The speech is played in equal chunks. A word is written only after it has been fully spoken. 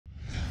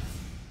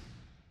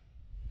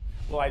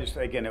Well, I just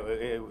again,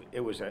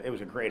 it was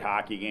a great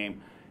hockey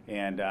game,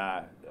 and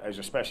I was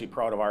especially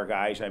proud of our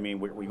guys. I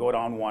mean, we go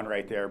down one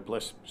right there.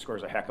 Bliss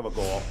scores a heck of a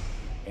goal,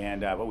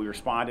 and but we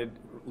responded.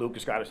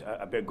 Lucas got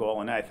a big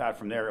goal, and I thought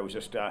from there it was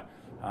just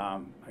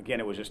again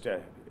it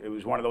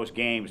was one of those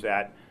games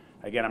that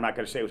again I'm not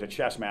going to say it was a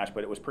chess match,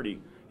 but it was pretty.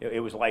 It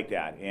was like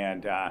that,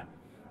 and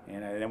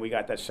then we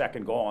got that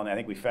second goal, and I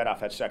think we fed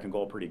off that second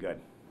goal pretty good.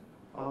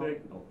 How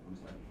big? Oh, I'm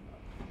sorry.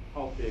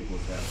 How big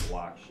was that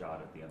block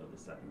shot at the end of the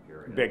second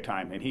period? Big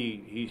time, and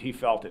he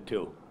felt it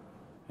too.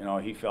 You know,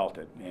 he felt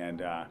it, and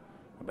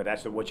but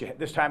that's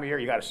this time of year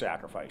you got to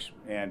sacrifice,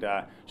 and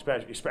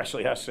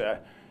especially us.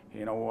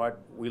 You know what?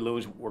 We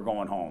lose, we're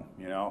going home.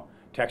 You know,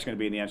 Tech's going to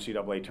be in the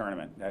NCAA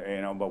tournament.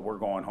 You know, but we're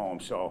going home,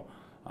 so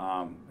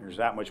there's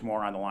that much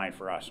more on the line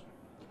for us.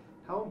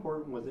 How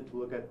important was it to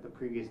look at the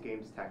previous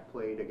games Tech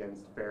played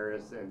against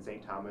Ferris and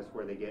St. Thomas,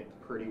 where they get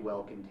pretty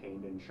well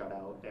contained and shut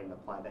out, and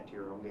apply that to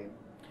your own game?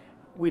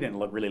 We didn't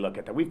really look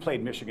at that. We've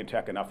played Michigan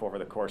Tech enough over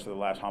the course of the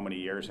last how many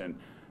years, and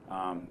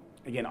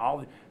again,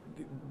 all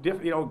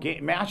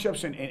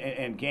matchups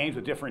and games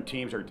with different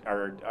teams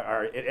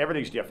are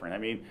everything's different. I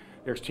mean,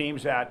 there's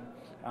teams that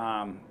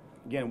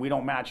again we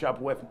don't match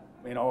up with,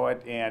 you know,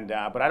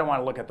 but I don't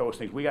want to look at those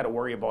things. We got to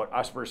worry about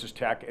us versus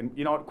Tech, and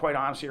you know, quite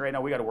honestly, right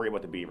now we got to worry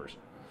about the Beavers,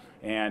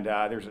 and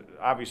there's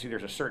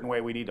a certain way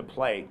we need to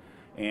play,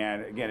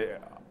 and again,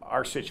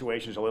 our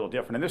situation is a little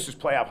different, and this is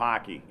playoff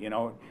hockey, you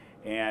know,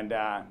 and.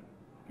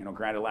 You know,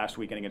 granted, last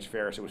weekend against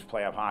Ferris, it was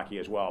playoff hockey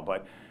as well.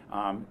 But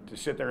to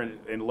sit there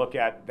and look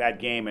at that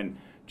game and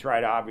try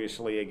to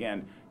obviously,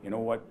 again, you know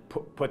what,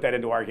 put that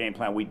into our game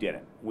plan, we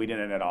didn't. We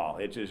didn't at all.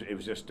 It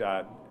was just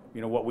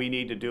you know, what we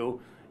need to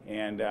do,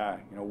 and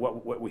you know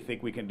what we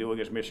think we can do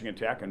against Michigan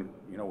Tech, and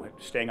you know,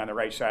 staying on the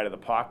right side of the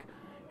puck,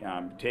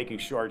 taking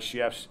short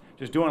shifts,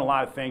 just doing a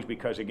lot of things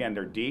because again,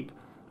 they're deep.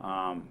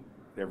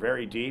 They're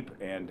very deep,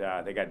 and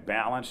they got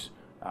balance.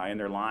 In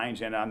their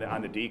lines and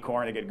on the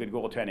D-core, and they get good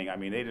goaltending. I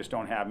mean, they just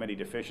don't have many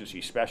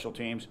deficiencies, special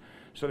teams.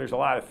 So there's a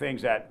lot of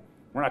things that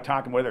we're not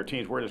talking with other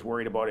teams. We're just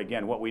worried about,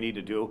 again, what we need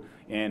to do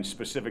in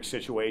specific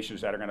situations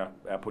that are going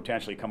to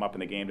potentially come up in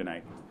the game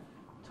tonight.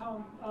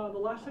 Tom, the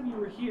last time you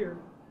were here,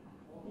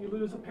 you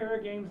lose a pair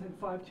of games in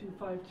 5-2,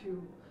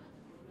 5-2.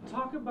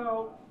 Talk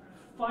about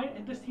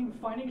this team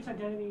finding its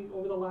identity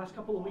over the last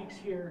couple of weeks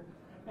here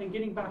and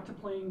getting back to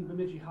playing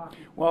Bemidji hockey.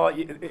 Well,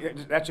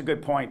 that's a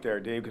good point there,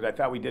 Dave, because I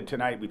thought we did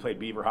tonight. We played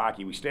Beaver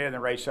hockey. We stayed on the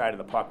right side of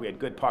the puck. We had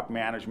good puck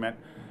management.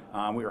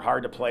 We were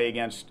hard to play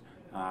against.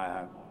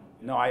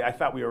 No, I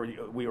thought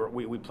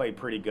we played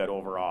pretty good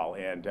overall,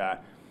 and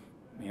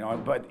you know,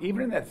 but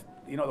even in that,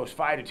 you know, those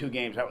 5-2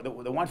 games,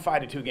 the one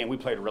 5-2 game, we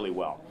played really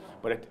well.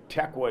 But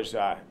Tech was,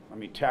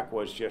 Tech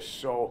was just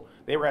so,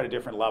 they were at a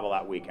different level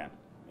that weekend,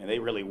 and they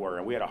really were,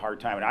 and we had a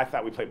hard time. And I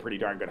thought we played pretty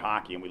darn good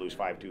hockey, and we lose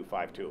 5-2,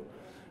 5-2.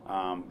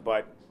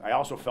 But I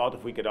also felt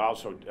if we could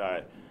also,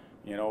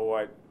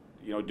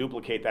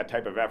 duplicate that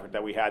type of effort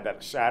that we had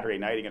that Saturday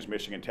night against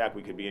Michigan Tech,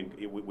 we could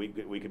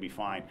be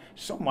fine.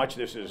 So much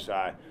this is,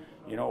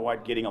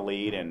 getting a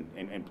lead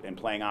and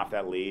playing off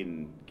that lead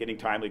and getting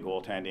timely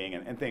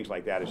goaltending and things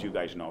like that, as you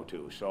guys know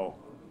too. So.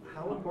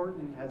 How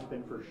important has it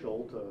been for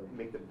Scholl to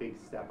make the big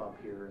step up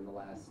here in the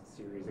last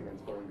series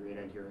against Bowling Green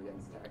and here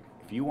against Tech?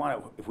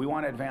 If we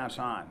want to advance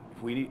on,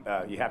 you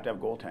have to have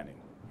goaltending,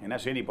 and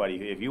that's anybody.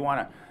 If you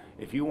want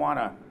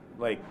to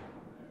like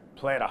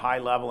play at a high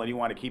level and you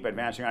want to keep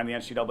advancing on the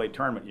NCAA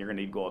tournament, you're going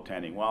to need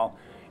goaltending. Well,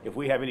 if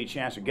we have any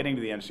chance of getting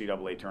to the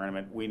NCAA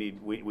tournament, we need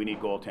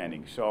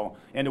goaltending. So,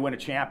 and to win a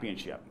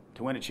championship,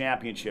 you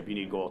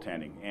need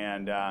goaltending.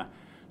 And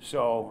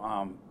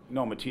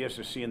Matthias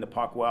is seeing the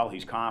puck well.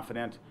 He's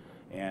confident,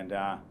 and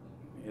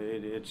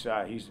he's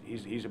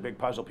a big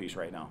puzzle piece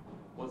right now.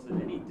 Was it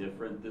any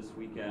different this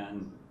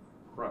weekend,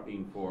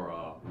 prepping for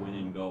a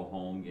win-and-go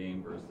home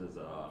game versus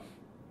a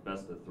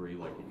best of three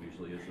like it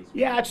usually is this week?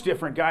 Yeah, it's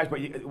different, guys.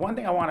 But one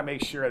thing I want to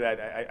make sure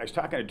that I was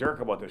talking to Dirk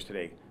about this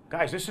today.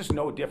 Guys, this is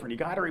no different. You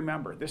got to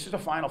remember, this is a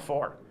Final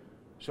Four.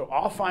 So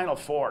all Final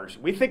Fours,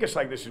 we think it's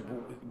like this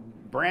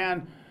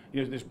brand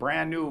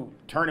new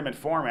tournament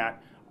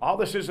format. All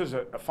this is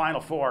a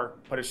Final Four,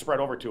 but it's spread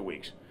over 2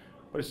 weeks.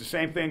 But it's the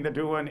same thing they're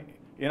doing,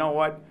 you know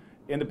what,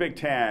 in the Big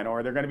Ten,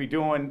 or they're going to be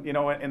doing, you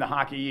know, in the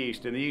Hockey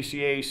East, in the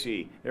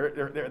ECAC.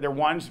 They're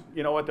ones,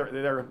 you know what,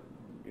 they're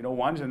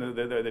ones, and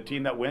the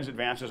team that wins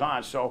advances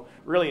on. So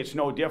really, it's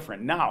no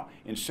different. Now,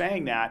 in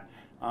saying that,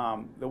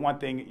 the one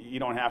thing you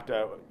don't have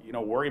to,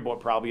 worry about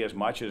probably as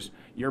much as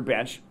your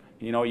bench.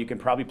 You can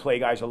probably play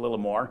guys a little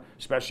more,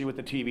 especially with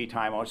the TV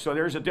timeout. So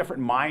there's a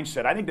different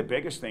mindset. I think the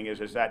biggest thing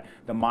is that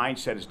the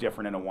mindset is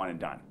different in a one and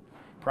done.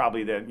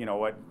 Probably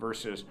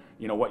versus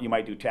what you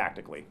might do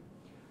tactically.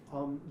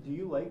 Do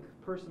you like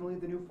personally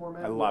the new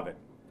format? I love it.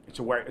 It's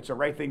a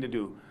right thing to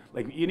do.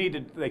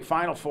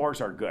 Final Fours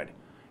are good,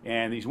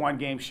 and these one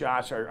game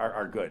shots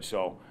are good.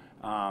 So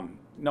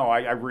no,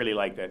 I really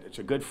like that. It's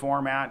a good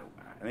format.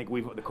 I think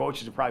the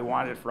coaches have probably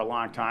wanted it for a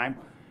long time,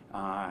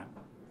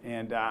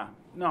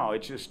 no,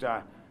 it's just,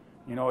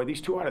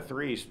 these 2 out of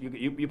 3s,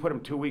 you put them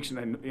 2 weeks, and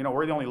then,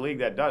 we're the only league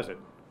that does it.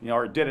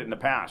 or did it in the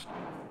past,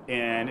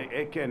 and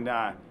it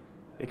can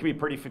be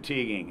pretty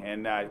fatiguing,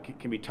 and it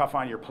can be tough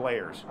on your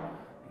players,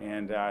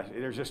 and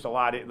there's just a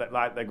lot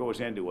that goes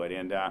into it,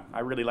 and I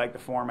really like the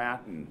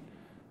format, and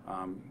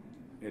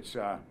it's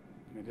I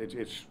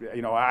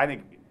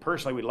think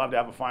personally we'd love to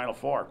have a Final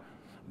Four,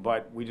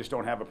 but we just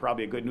don't have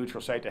probably a good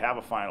neutral site to have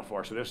a Final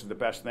Four, so this is the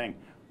best thing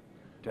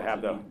to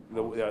have the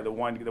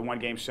one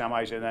game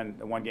semis and then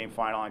the one game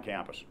final on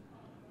campus.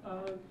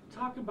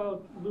 Talk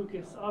about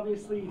Lucas.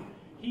 Obviously,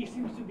 he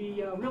seems to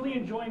be really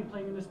enjoying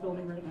playing in this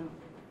building right now.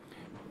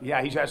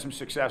 Yeah, he's had some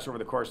success over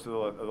the course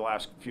of the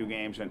last few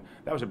games, and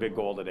that was a big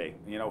goal today.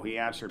 He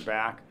answered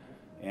back,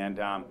 and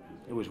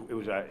it was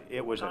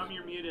Tom,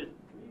 you're muted.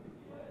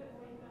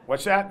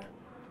 What's that?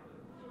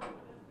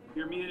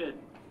 You're muted.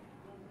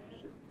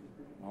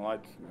 Well,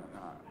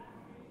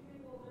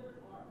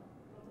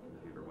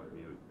 Computer went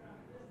mute.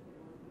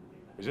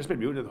 has this been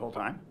muted the whole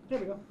time? There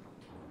we go.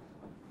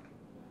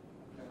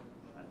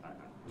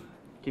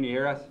 Can you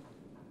hear us?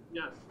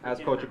 Yes.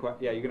 Ask Coach a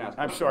question. Yeah, you can ask.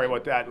 I'm sorry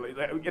about that.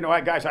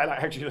 Guys, I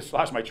actually just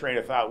lost my train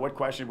of thought. What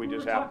question we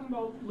just were have? talking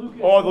about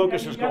Lucas. Oh,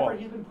 Lucas's the goal. effort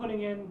he's been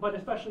putting in, but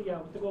especially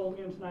with the goal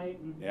again tonight.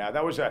 Yeah,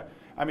 that was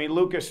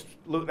Lucas.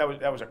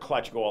 That was a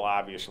clutch goal.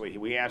 Obviously,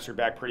 we answered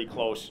back pretty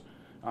close.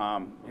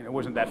 It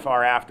wasn't that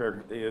far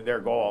after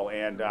their goal,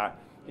 and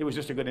it was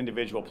just a good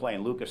individual play.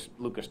 And Lucas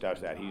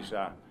does that. He's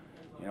I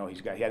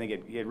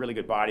think he had really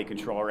good body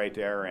control right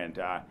there, and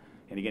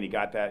again he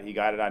got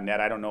it on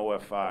net. I don't know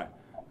if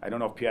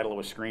Pietla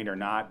was screened or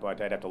not, but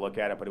I'd have to look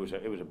at it. But it was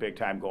a big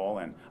time goal,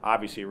 and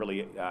obviously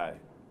really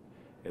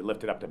it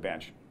lifted up the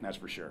bench. That's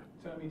for sure.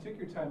 Tom, you took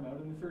your time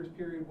out in the first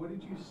period. What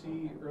did you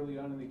see early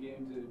on in the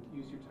game to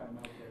use your time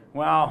out there?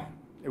 Well,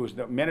 it was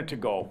the minute to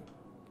go,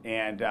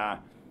 and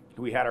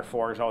we had our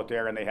fours out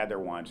there, and they had their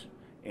ones,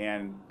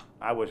 and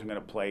I wasn't going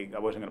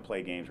to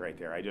play games right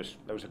there.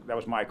 That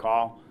was my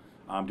call.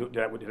 Did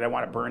I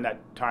want to burn that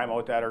time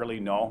out that early?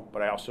 No,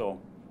 but I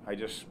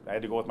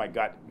had to go with my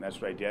gut, and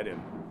that's what I did.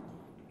 And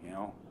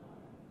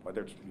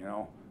whether it's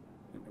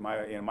in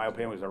my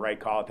opinion, it was the right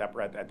call at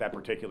that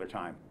particular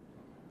time.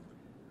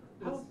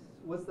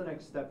 What's the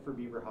next step for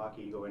Beaver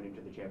hockey going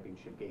into the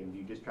championship game? Do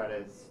you just try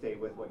to stay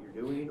with what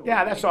you're doing?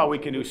 Yeah, that's all we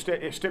can do.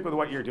 Stick with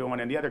what you're doing,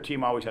 and the other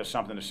team always has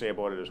something to say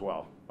about it as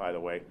well, by the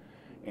way.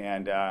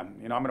 And I'm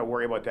going to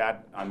worry about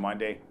that on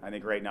Monday. I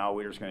think right now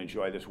we're just going to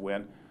enjoy this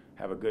win,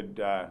 have a good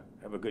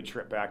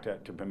trip back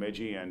to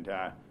Bemidji, and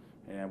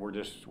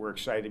we're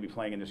excited to be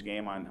playing in this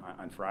game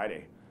on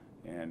Friday,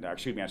 and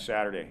on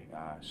Saturday.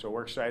 So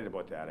we're excited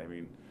about that. I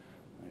mean,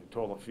 I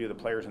told a few of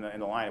the players in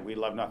the line we'd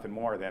love nothing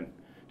more than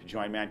to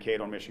join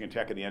Mankato and Michigan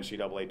Tech in the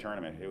NCAA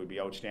tournament. It would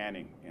be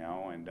outstanding,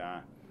 and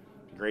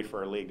great for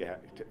our league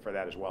for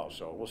that as well.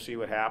 So we'll see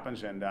what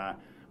happens, and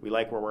we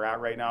like where we're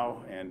at right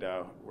now, and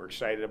we're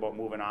excited about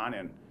moving on.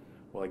 And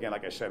well, again,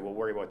 like I said, we'll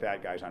worry about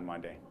that, guys, on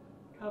Monday.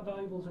 How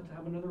valuable is it to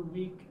have another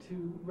week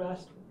to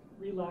rest,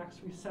 relax,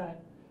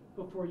 reset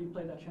before you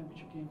play that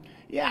championship game?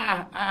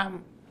 Yeah.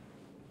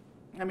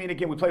 I mean,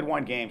 again, we played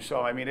one game,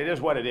 so I mean, it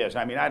is what it is.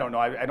 I mean, I don't know.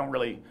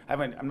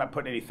 I'm not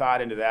putting any thought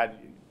into that,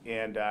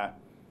 and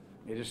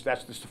it's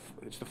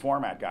the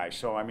format, guys.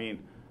 So I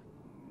mean,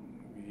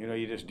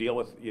 you just deal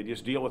with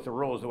the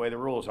rules the way the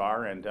rules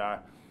are, and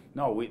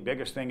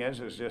biggest thing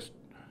is just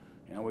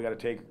we got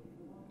to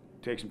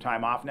take some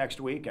time off next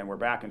week, and we're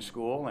back in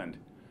school, and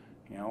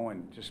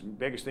and just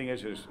biggest thing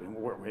is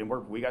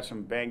we got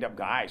some banged up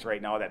guys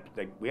right now that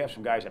we have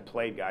some guys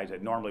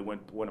that normally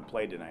wouldn't have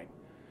played tonight.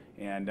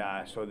 And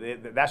so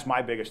that's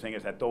my biggest thing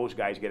is that those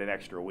guys get an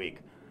extra week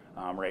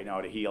right now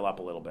to heal up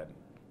a little bit.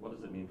 What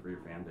does it mean for your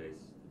fan base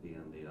to be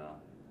in the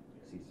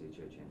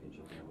CCHA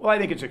championship game? Well, I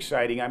think it's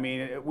exciting. I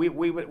mean,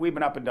 we've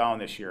been up and down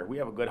this year. We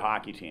have a good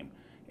hockey team,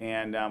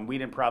 and we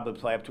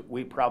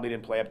probably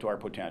didn't play up to our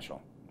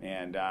potential,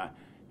 and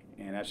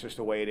that's just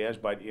the way it is.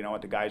 But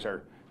what the guys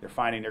they're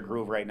finding their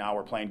groove right now.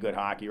 We're playing good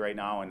hockey right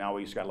now, and now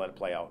we just got to let it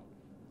play out.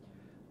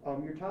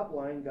 Your top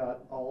line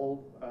got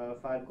all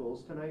 5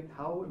 goals tonight.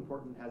 How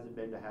important has it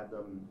been to have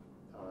them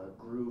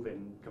groove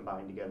and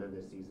combine together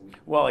this season?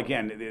 Well,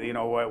 again,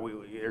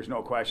 there's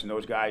no question.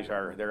 Those guys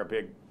they're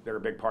a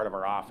big part of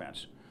our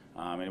offense.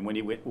 And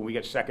when we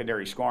get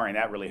secondary scoring,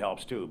 that really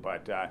helps too.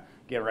 But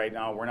again, right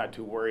now we're not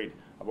too worried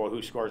about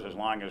who scores as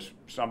long as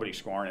somebody's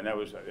scoring.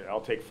 And I'll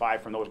take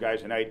 5 from those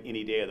guys tonight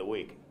any day of the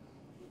week.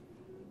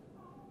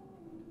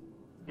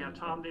 Yeah,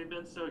 Tom, they've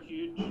been so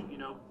huge,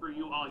 for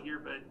you all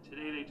year, but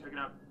today they took it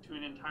up to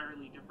an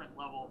entirely different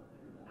level.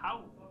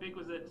 How big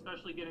was it,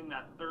 especially getting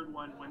that third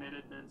one when it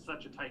had been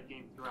such a tight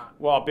game throughout?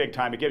 Well, big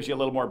time. It gives you a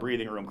little more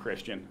breathing room,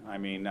 Christian. I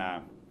mean,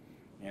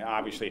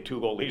 obviously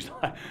 2-goal leads.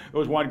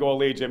 Those 1-goal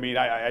leads. I mean,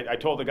 I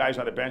told the guys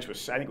on the bench I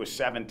think it was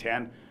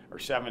 7-10 or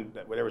 7.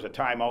 There was a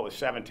timeout with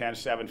 7-10,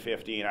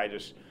 7-15. I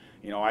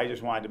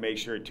just wanted to make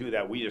sure too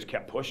that we just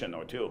kept pushing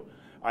though too.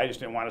 I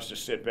just didn't want us to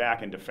sit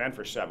back and defend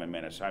for 7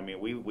 minutes. I mean,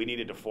 we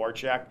needed to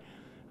forecheck.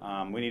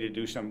 We needed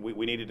to do some.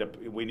 We needed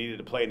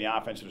to play in the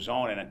offensive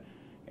zone,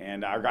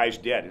 and our guys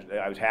did.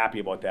 I was happy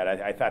about that.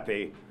 I thought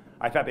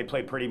they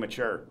played pretty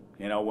mature.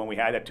 When we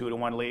had that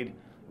 2-1 lead,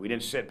 We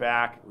didn't sit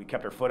back. We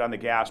kept our foot on the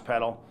gas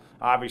pedal.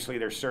 Obviously,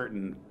 there's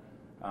certain,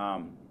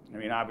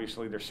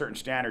 obviously there's certain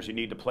standards you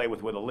need to play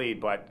with a lead,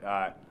 but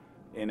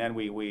and then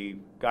we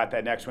got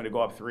that next one to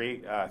go up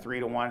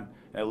 3-1,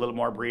 and a little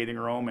more breathing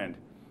room, and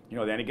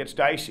then it gets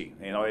dicey.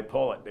 They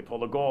pull the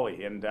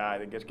goalie, and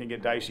it can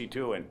get dicey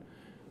too, and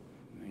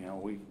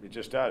it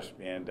just does,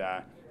 and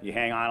you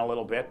hang on a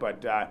little bit,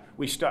 but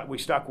we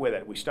stuck with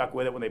it. We stuck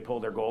with it when they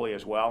pulled their goalie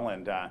as well,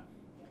 and I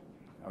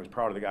was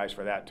proud of the guys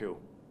for that too.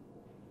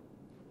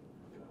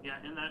 Yeah,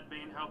 in that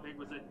vein, how big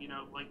was it?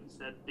 Like you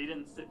said, they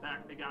didn't sit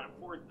back; they got a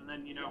fourth, and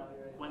then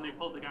when they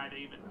pulled the guy, they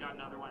even got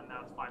another one.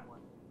 Now it's 5-1.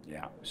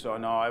 Yeah. So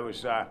no, it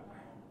was at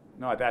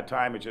that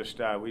time it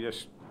just we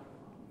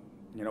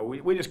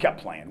just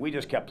kept playing. We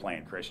just kept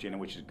playing, Christian,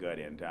 which is good.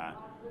 And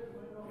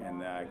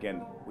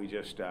again, we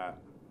just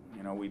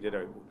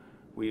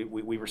we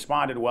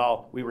responded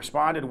well. We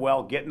responded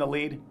well getting the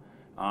lead,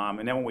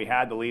 and then when we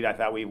had the lead, I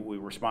thought we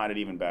responded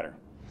even better.